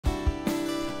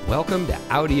Welcome to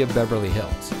Audi of Beverly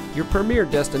Hills, your premier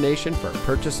destination for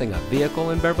purchasing a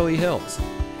vehicle in Beverly Hills.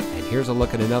 And here's a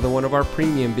look at another one of our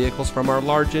premium vehicles from our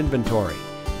large inventory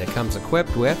that comes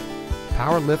equipped with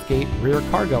power liftgate rear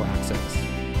cargo access,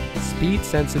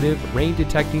 speed-sensitive,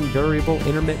 rain-detecting durable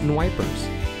intermittent wipers,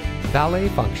 valet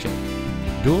function,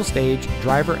 dual-stage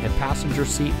driver and passenger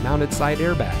seat mounted side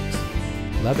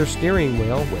airbags, leather steering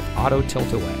wheel with auto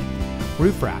tilt-away,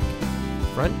 roof rack,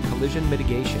 front collision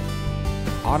mitigation,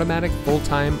 automatic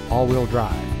full-time all-wheel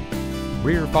drive,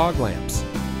 rear fog lamps,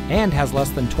 and has less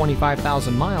than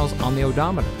 25,000 miles on the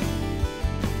odometer.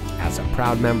 As a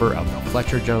proud member of the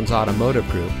Fletcher Jones Automotive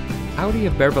Group, Audi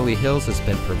of Beverly Hills has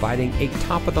been providing a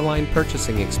top-of-the-line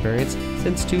purchasing experience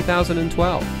since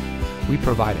 2012. We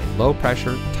provide a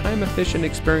low-pressure, time-efficient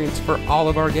experience for all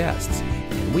of our guests,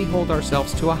 and we hold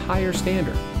ourselves to a higher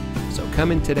standard. So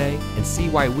come in today and see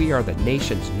why we are the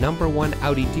nation's #1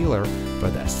 Audi dealer for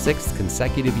the 6th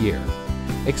consecutive year.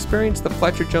 Experience the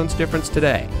Fletcher Jones difference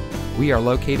today. We are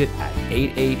located at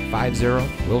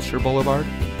 8850 Wilshire Blvd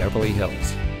in Beverly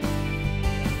Hills.